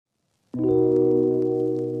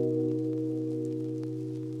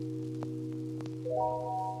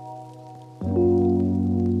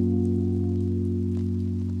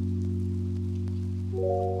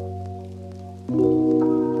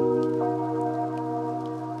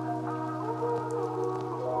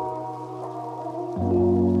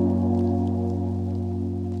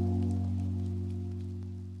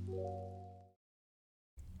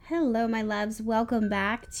Hello, my loves. Welcome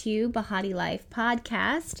back to Bahati Life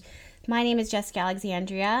Podcast. My name is Jessica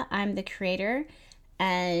Alexandria. I'm the creator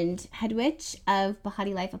and head witch of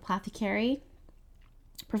Bahati Life Apothecary,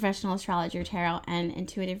 professional astrologer, tarot, and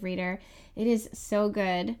intuitive reader. It is so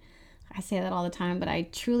good. I say that all the time, but I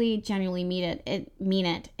truly, genuinely mean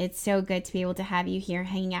it. It's so good to be able to have you here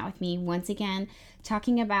hanging out with me once again,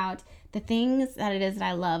 talking about the things that it is that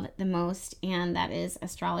I love the most, and that is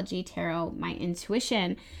astrology, tarot, my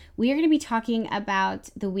intuition. We are going to be talking about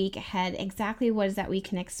the week ahead, exactly what is that we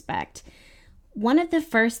can expect. One of the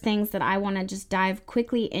first things that I want to just dive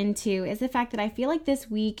quickly into is the fact that I feel like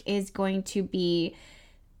this week is going to be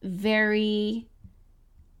very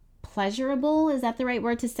pleasurable. Is that the right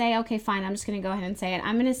word to say? Okay, fine. I'm just going to go ahead and say it.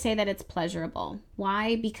 I'm going to say that it's pleasurable.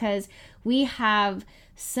 Why? Because we have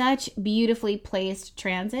such beautifully placed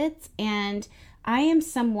transits, and I am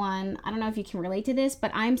someone, I don't know if you can relate to this,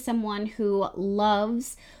 but I'm someone who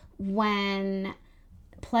loves when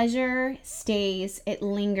pleasure stays, it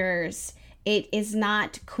lingers, it is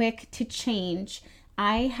not quick to change.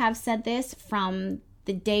 I have said this from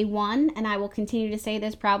the day one, and I will continue to say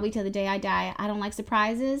this probably till the day I die. I don't like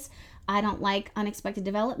surprises. I don't like unexpected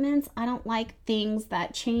developments. I don't like things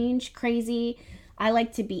that change crazy. I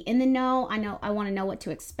like to be in the know. I want to know what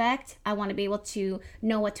to expect. I want to be able to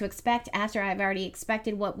know what to expect after I've already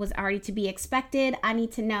expected what was already to be expected. I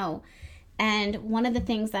need to know. And one of the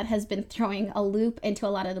things that has been throwing a loop into a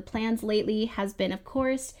lot of the plans lately has been, of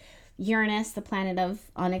course, Uranus, the planet of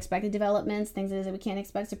unexpected developments, things that we can't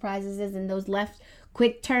expect, surprises, and those left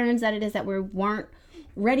quick turns that it is that we weren't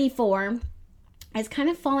ready for, is kind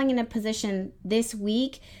of falling in a position this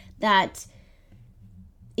week that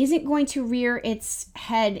isn't going to rear its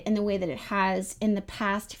head in the way that it has in the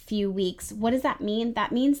past few weeks. What does that mean?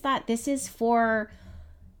 That means that this is for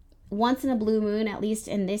once in a blue moon, at least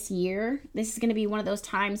in this year. This is going to be one of those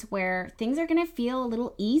times where things are going to feel a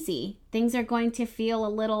little easy. Things are going to feel a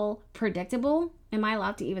little predictable. Am I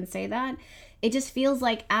allowed to even say that? It just feels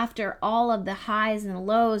like after all of the highs and the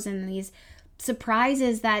lows and these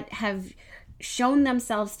surprises that have shown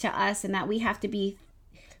themselves to us, and that we have to be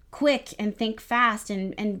quick and think fast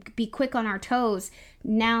and be quick on our toes,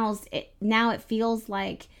 now it feels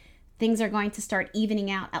like things are going to start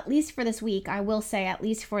evening out, at least for this week. I will say, at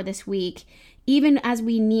least for this week, even as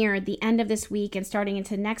we near the end of this week and starting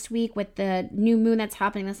into next week with the new moon that's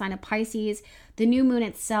happening in the sign of Pisces. The new moon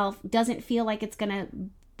itself doesn't feel like it's going to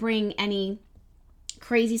bring any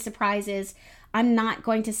crazy surprises. I'm not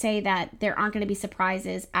going to say that there aren't going to be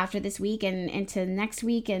surprises after this week and into next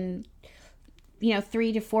week and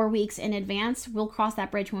 3 to 4 weeks in advance. We'll cross that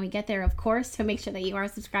bridge when we get there, of course. So make sure that you are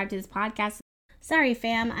subscribed to this podcast. Sorry,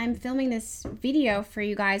 fam. I'm filming this video for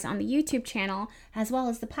you guys on the YouTube channel as well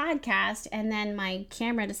as the podcast, and then my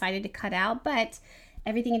camera decided to cut out, but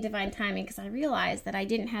everything in divine timing, because I realized that I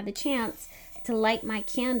didn't have the chance to light my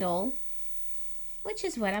candle, which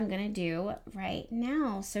is what I'm going to do right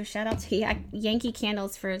now. So shout out to Yankee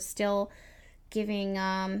Candles for still giving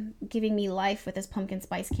me life with this pumpkin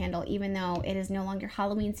spice candle, even though it is no longer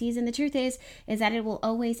Halloween season. The truth is that it will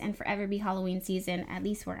always and forever be Halloween season, at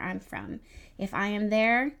least where I'm from. If I am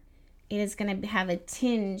there, it is going to have a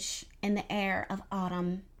tinge in the air of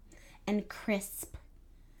autumn and crisp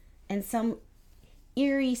and some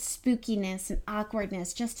eerie spookiness and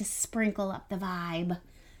awkwardness, just to sprinkle up the vibe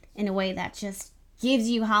in a way that just gives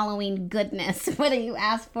you Halloween goodness, whether you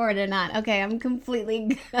ask for it or not. Okay, I'm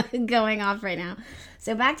completely going off right now.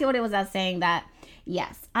 So back to what it was I was saying, that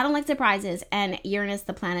yes, I don't like surprises, and Uranus,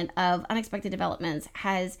 the planet of unexpected developments,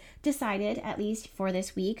 has decided, at least for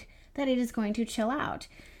this week, that it is going to chill out.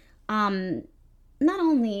 Not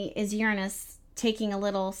only is Uranus taking a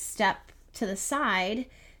little step to the side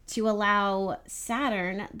to allow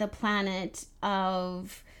Saturn, the planet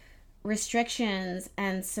of restrictions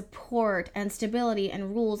and support and stability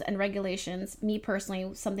and rules and regulations. Me personally,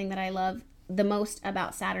 something that I love the most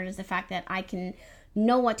about Saturn is the fact that I can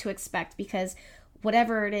know what to expect, because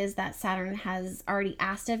whatever it is that Saturn has already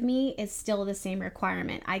asked of me is still the same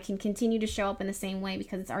requirement. I can continue to show up in the same way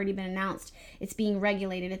because it's already been announced. It's being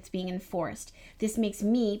regulated. It's being enforced. This makes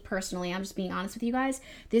me personally, I'm just being honest with you guys,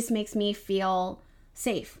 this makes me feel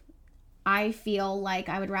safe. I feel like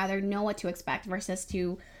I would rather know what to expect versus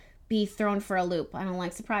to be thrown for a loop. I don't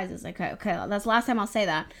like surprises. Okay, that's the last time I'll say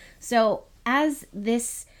that. So as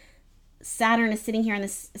this Saturn is sitting here in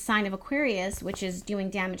this sign of Aquarius, which is doing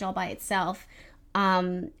damage all by itself,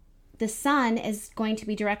 the sun is going to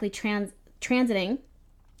be directly transiting,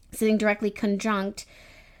 sitting directly conjunct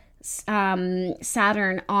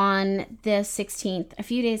Saturn on the 16th, a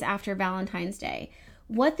few days after Valentine's Day.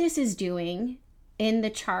 What this is doing in the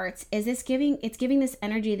charts is it's giving this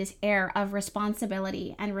energy, this air of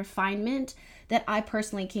responsibility and refinement that I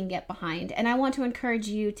personally can get behind. And I want to encourage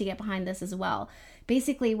you to get behind this as well.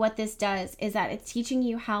 Basically, what this does is that it's teaching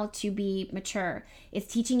you how to be mature. It's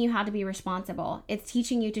teaching you how to be responsible. It's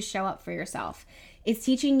teaching you to show up for yourself. It's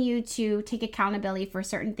teaching you to take accountability for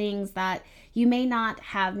certain things that you may not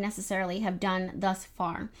have necessarily have done thus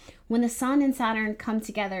far. When the Sun and Saturn come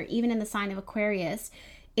together, even in the sign of Aquarius,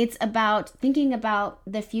 it's about thinking about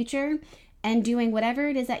the future and doing whatever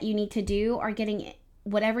it is that you need to do, or getting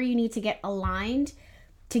whatever you need to get aligned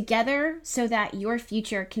together so that your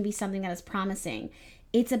future can be something that is promising.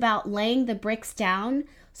 It's about laying the bricks down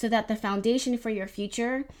so that the foundation for your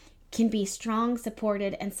future can be strong,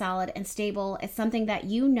 supported, and solid and stable. It's something that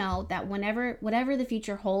you know that whatever the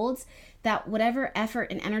future holds, that whatever effort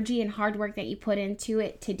and energy and hard work that you put into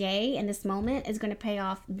it today in this moment is going to pay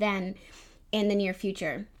off then in the near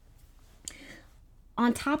future.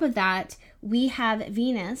 On top of that, we have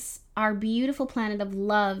Venus, our beautiful planet of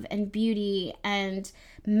love and beauty and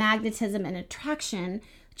magnetism and attraction,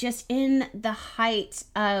 just in the height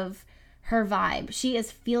of her vibe. She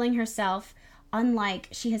is feeling herself unlike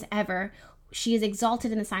she has ever. She is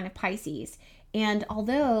exalted in the sign of Pisces. And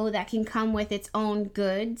although that can come with its own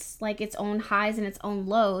goods, like its own highs and its own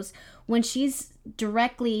lows, when she's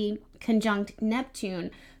directly conjunct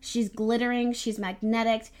Neptune, she's glittering, she's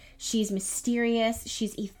magnetic, she's mysterious,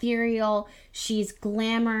 she's ethereal, she's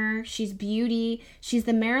glamour, she's beauty. She's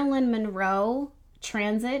the Marilyn Monroe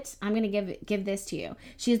transit. I'm going to give this to you.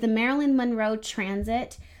 She's the Marilyn Monroe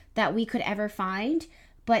transit that we could ever find,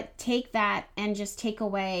 but take that and just take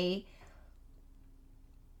away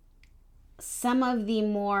some of the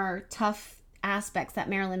more tough aspects that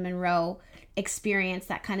Marilyn Monroe experienced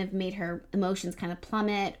that kind of made her emotions kind of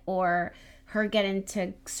plummet, or her get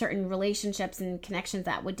into certain relationships and connections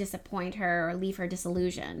that would disappoint her or leave her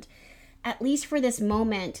disillusioned. At least for this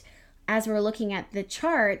moment, as we're looking at the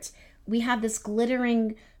chart, we have this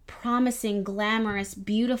glittering, promising, glamorous,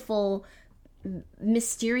 beautiful,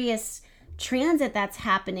 mysterious transit that's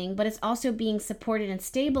happening, but it's also being supported and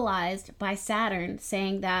stabilized by Saturn,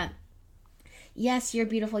 saying that yes, you're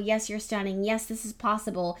beautiful. Yes, you're stunning. Yes, this is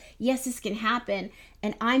possible. Yes, this can happen.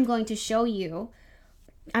 And I'm going to show you.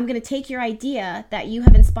 I'm going to take your idea that you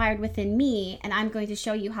have inspired within me, and I'm going to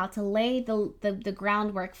show you how to lay the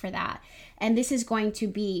groundwork for that. And this is going to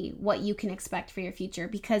be what you can expect for your future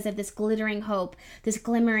because of this glittering hope, this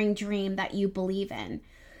glimmering dream that you believe in.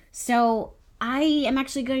 So I am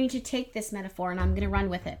actually going to take this metaphor and I'm going to run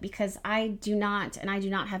with it because I do not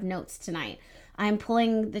have notes tonight. I'm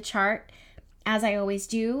pulling the chart as I always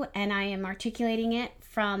do, and I am articulating it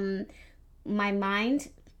from my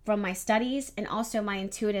mind, from my studies, and also my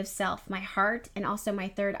intuitive self, my heart, and also my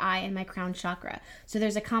third eye and my crown chakra. So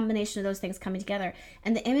there's a combination of those things coming together.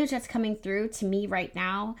 And the image that's coming through to me right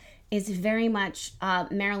now is very much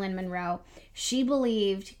Marilyn Monroe. She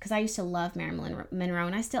believed, because I used to love Marilyn Monroe,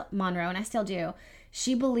 and I still do.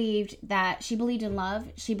 She believed in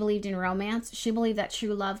love. She believed in romance. She believed that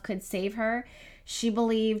true love could save her. She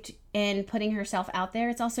believed in putting herself out there.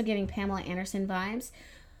 It's also giving Pamela Anderson vibes.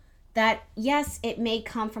 That, yes, it may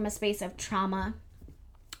come from a space of trauma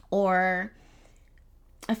or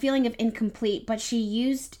a feeling of incomplete, but she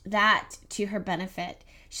used that to her benefit.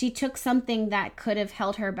 She took something that could have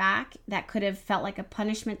held her back, that could have felt like a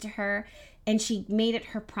punishment to her, and she made it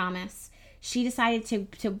her promise. She decided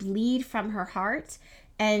to bleed from her heart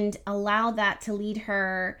and allow that to lead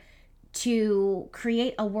her to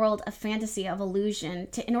create a world of fantasy, of illusion,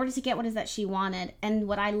 in order to get what is that she wanted. And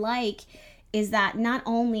what I like is that not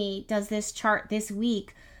only does this chart this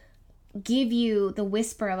week give you the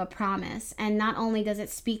whisper of a promise, and not only does it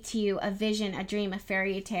speak to you a vision, a dream, a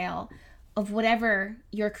fairy tale of whatever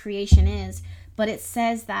your creation is, but it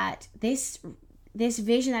says that this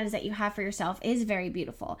vision that you have for yourself is very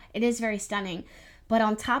beautiful. It is very stunning. But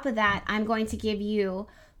on top of that, I'm going to give you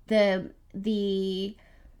the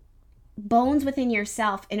bones within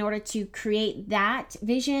yourself in order to create that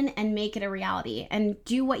vision and make it a reality, and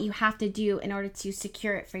do what you have to do in order to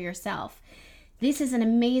secure it for yourself. This is an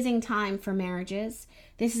amazing time for marriages.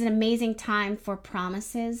 This is an amazing time for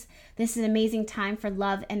promises. This is an amazing time for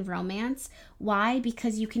love and romance. Why?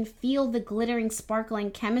 Because you can feel the glittering,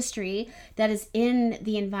 sparkling chemistry that is in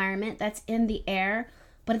the environment, that's in the air,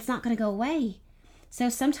 but it's not going to go away. So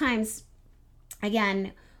sometimes,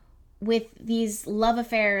 again, with these love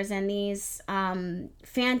affairs and these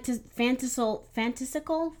fantastical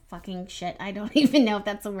fucking shit. I don't even know if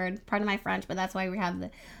that's a word. Pardon my French, but that's why we have the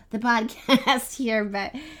podcast here.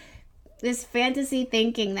 But this fantasy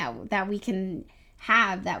thinking that we can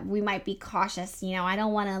have, that we might be cautious. I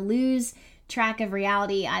don't want to lose track of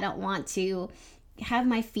reality. I don't want to have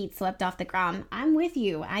my feet swept off the ground. I'm with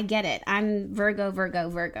you. I get it. I'm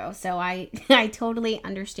Virgo. So I totally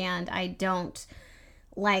understand. I don't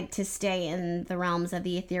like to stay in the realms of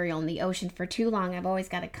the ethereal and the ocean for too long. I've always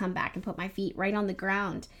got to come back and put my feet right on the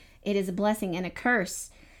ground. It is a blessing and a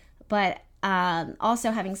curse. But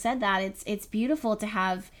also, having said that, it's beautiful to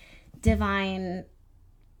have divine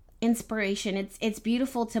inspiration. It's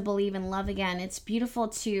beautiful to believe in love again. It's beautiful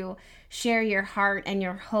to share your heart and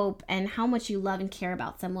your hope and how much you love and care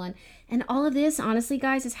about someone. And all of this, honestly,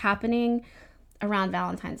 guys, is happening around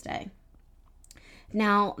Valentine's Day.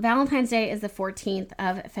 Now, Valentine's Day is the 14th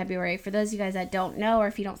of February. For those of you guys that don't know, or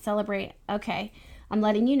if you don't celebrate, okay, I'm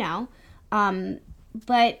letting you know.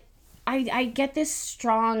 But I get this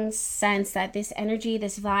strong sense that this energy,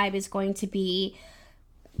 this vibe is going to be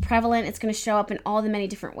prevalent. It's going to show up in all the many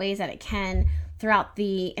different ways that it can throughout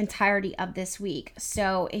the entirety of this week.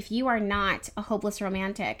 So if you are not a hopeless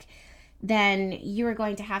romantic, then you are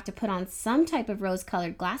going to have to put on some type of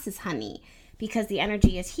rose-colored glasses, honey, because the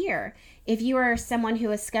energy is here. If you are someone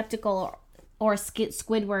who is skeptical or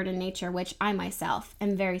Squidward in nature, which I myself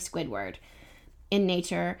am very Squidward in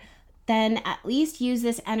nature, then at least use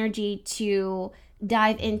this energy to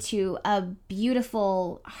dive into a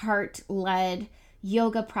beautiful heart-led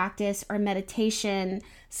yoga practice or meditation,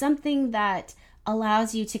 something that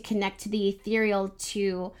allows you to connect to the ethereal,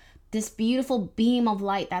 to this beautiful beam of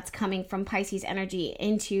light that's coming from Pisces energy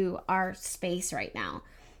into our space right now.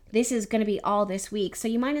 This is going to be all this week, so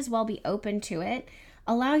you might as well be open to it.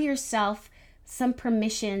 Allow yourself some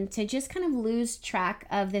permission to just kind of lose track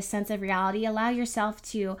of this sense of reality. Allow yourself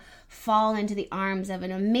to fall into the arms of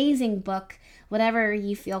an amazing book, whatever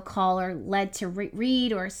you feel called or led to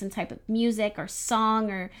read, or some type of music or song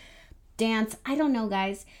or dance. I don't know,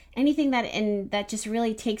 guys. Anything that just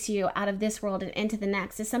really takes you out of this world and into the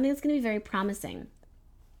next is something that's going to be very promising.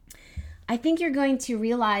 I think you're going to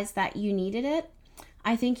realize that you needed it.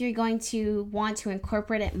 I think you're going to want to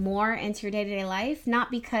incorporate it more into your day-to-day life, not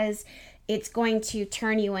because it's going to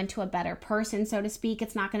turn you into a better person, so to speak.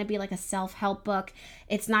 It's not going to be like a self-help book.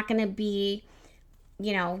 It's not going to be,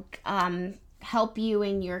 help you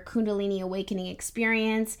in your Kundalini awakening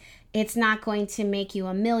experience. It's not going to make you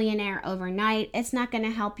a millionaire overnight. It's not going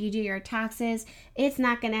to help you do your taxes. It's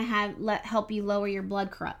not going to help you lower your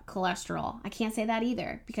blood cholesterol. I can't say that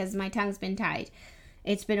either because my tongue's been tied.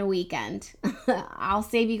 It's been a weekend. I'll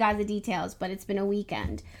save you guys the details, but it's been a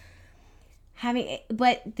weekend.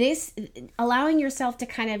 Allowing yourself to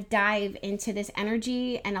kind of dive into this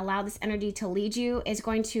energy and allow this energy to lead you is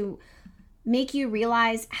going to make you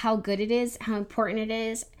realize how good it is, how important it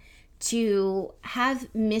is to have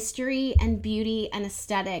mystery and beauty and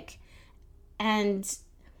aesthetic and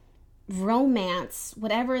romance,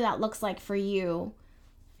 whatever that looks like for you,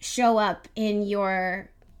 show up in your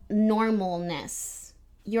normalness,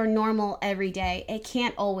 your normal everyday. It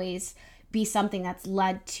can't always be something that's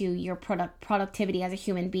led to your productivity as a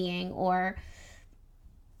human being, or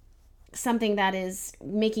something that is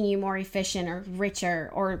making you more efficient or richer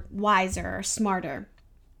or wiser or smarter.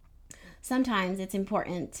 Sometimes it's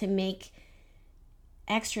important to make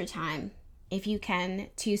extra time, if you can,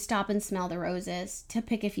 to stop and smell the roses, to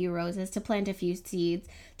pick a few roses, to plant a few seeds,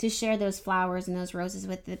 to share those flowers and those roses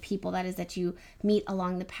with the people that you meet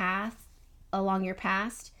along the path, along your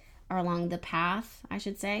past, or along the path, I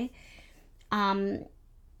should say.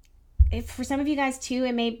 If for some of you guys too,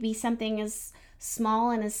 it may be something as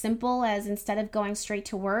small and as simple as, instead of going straight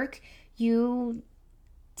to work, you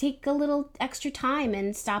take a little extra time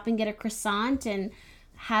and stop and get a croissant and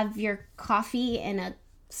have your coffee in a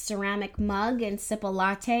ceramic mug and sip a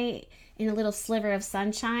latte in a little sliver of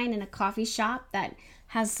sunshine in a coffee shop that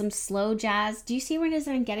has some slow jazz. Do you see what it is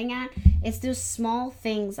I'm getting at? It's those small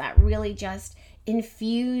things that really just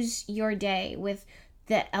infuse your day with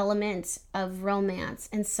the elements of romance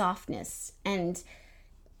and softness and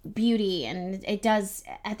beauty, and it does,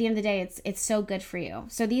 at the end of the day, it's so good for you.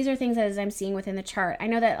 So these are things as I'm seeing within the chart. I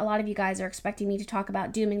know that a lot of you guys are expecting me to talk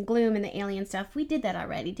about doom and gloom and the alien stuff. We did that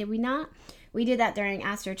already, did we not? We did that during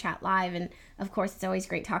Astro Chat Live, and of course it's always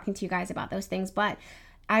great talking to you guys about those things, but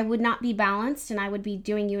I would not be balanced and I would be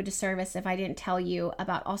doing you a disservice if I didn't tell you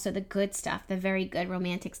about also the good stuff, the very good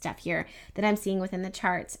romantic stuff here that I'm seeing within the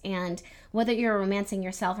charts. And whether you're romancing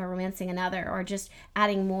yourself or romancing another, or just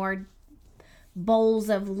adding more bowls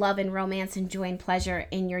of love and romance and joy and pleasure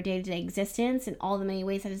in your day-to-day existence in all the many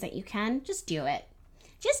ways that is that you can, just do it.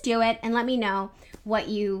 Just do it and let me know what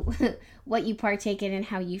you what you partake in and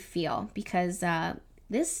how you feel, because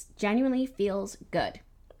this genuinely feels good.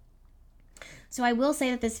 So I will say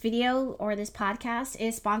that this video or this podcast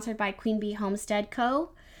is sponsored by Queen Bee Homestead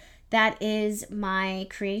Co. That is my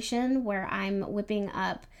creation where I'm whipping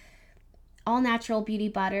up all natural beauty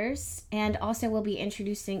butters, and also we'll be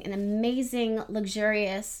introducing an amazing,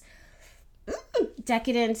 luxurious,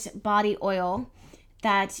 decadent body oil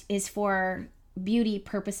that is for beauty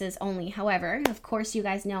purposes only. However, of course, you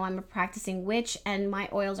guys know I'm a practicing witch, and my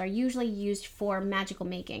oils are usually used for magical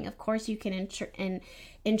making. Of course, you can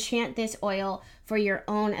enchant this oil for your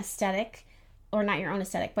own aesthetic, or not your own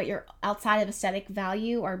aesthetic, but your outside of aesthetic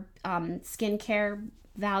value or skincare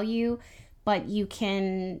value, but you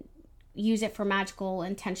can use it for magical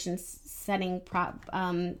intention setting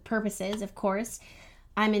purposes. Of course,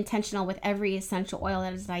 I'm intentional with every essential oil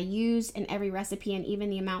that I use and every recipe, and even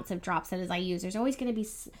the amounts of drops that I use. There's always going to be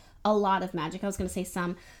a lot of magic. I was going to say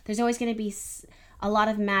some. There's always going to be a lot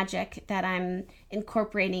of magic that I'm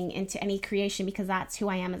incorporating into any creation, because that's who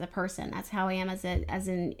I am as a person. That's how I am as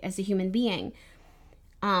a human being.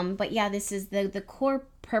 But yeah, this is the core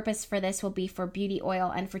purpose for this will be for beauty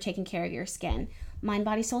oil and for taking care of your skin. Mind,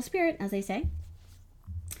 body, soul, spirit, as they say.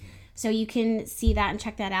 So you can see that and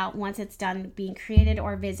check that out once it's done being created,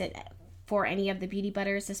 or visit for any of the beauty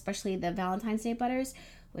butters, especially the Valentine's Day butters,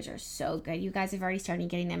 which are so good. You guys have already started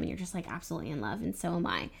getting them and you're just like absolutely in love, and so am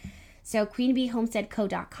I. So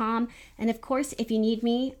queenbeehomesteadco.com. And of course, if you need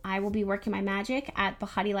me, I will be working my magic at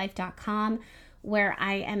BehatiLife.com, where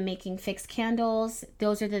I am making fixed candles.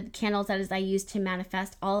 Those are the candles that I use to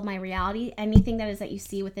manifest all of my reality. Anything that you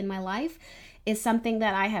see within my life is something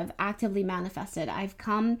that I have actively manifested. I've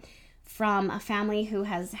come from a family who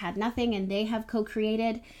has had nothing, and they have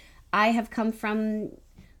co-created. I have come from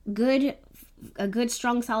a good,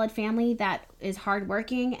 strong, solid family that is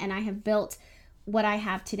hardworking, and I have built what I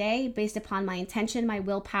have today based upon my intention, my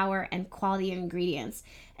willpower, and quality of ingredients.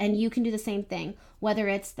 And you can do the same thing, whether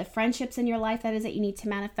it's the friendships in your life that you need to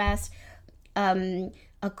manifest, a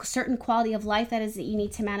certain quality of life that you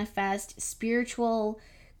need to manifest, spiritual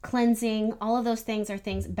cleansing, all of those things are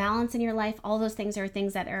things, balance in your life, all those things are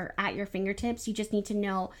things that are at your fingertips. You just need to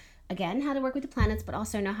know, again, how to work with the planets, but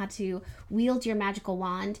also know how to wield your magical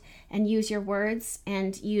wand and use your words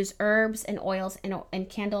and use herbs and oils and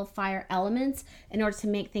candle fire elements in order to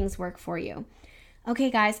make things work for you. Okay,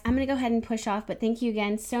 guys, I'm going to go ahead and push off, but thank you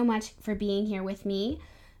again so much for being here with me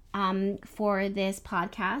for this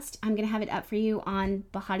podcast. I'm going to have it up for you on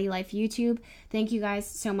Behati Life YouTube. Thank you guys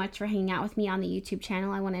so much for hanging out with me on the YouTube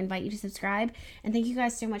channel. I want to invite you to subscribe. And thank you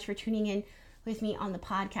guys so much for tuning in with me on the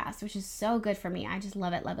podcast, which is so good for me. I just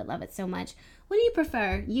love it, love it, love it so much. What do you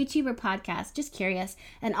prefer, YouTube or podcast? Just curious.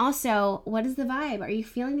 And also, what is the vibe? Are you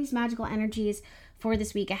feeling these magical energies for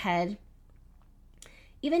this week ahead?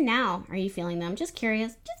 Even now, are you feeling them? Just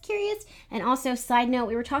curious, just curious. And also, side note,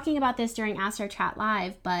 we were talking about this during Ask Our Chat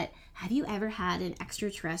Live, but have you ever had an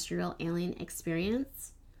extraterrestrial alien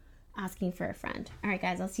experience? Asking for a friend. All right,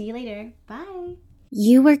 guys, I'll see you later. Bye.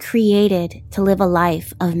 You were created to live a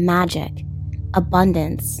life of magic,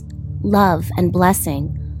 abundance, love, and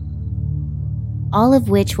blessing, all of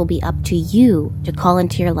which will be up to you to call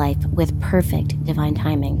into your life with perfect divine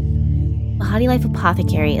timing. Behati Life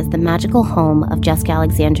Apothecary is the magical home of Jessica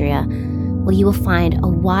Alexandria, where you will find a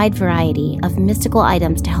wide variety of mystical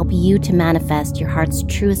items to help you to manifest your heart's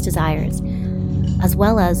truest desires, as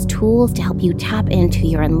well as tools to help you tap into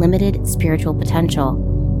your unlimited spiritual potential.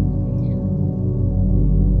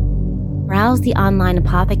 Browse the online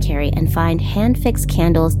apothecary and find hand-fixed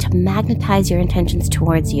candles to magnetize your intentions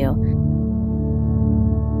towards you.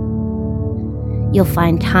 You'll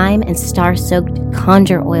find thyme and star-soaked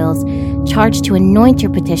conjure oils charged to anoint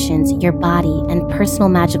your petitions, your body, and personal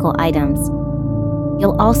magical items.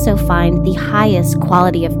 You'll also find the highest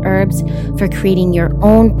quality of herbs for creating your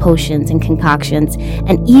own potions and concoctions,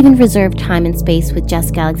 and even reserve time and space with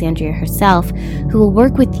Jessica Alexandria herself, who will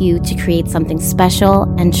work with you to create something special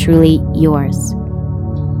and truly yours.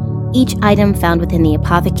 Each item found within the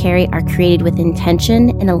apothecary are created with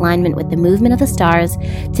intention in alignment with the movement of the stars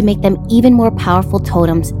to make them even more powerful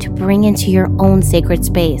totems to bring into your own sacred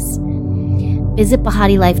space. Visit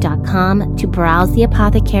BehatiLife.com to browse the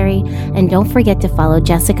apothecary, and don't forget to follow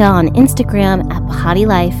Jessica on Instagram at Behati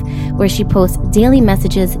Life, where she posts daily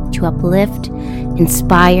messages to uplift,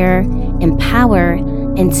 inspire, empower,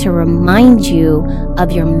 and to remind you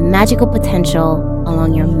of your magical potential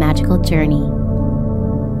along your magical journey.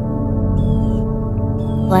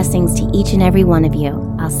 Blessings to each and every one of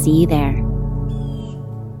you. I'll see you there.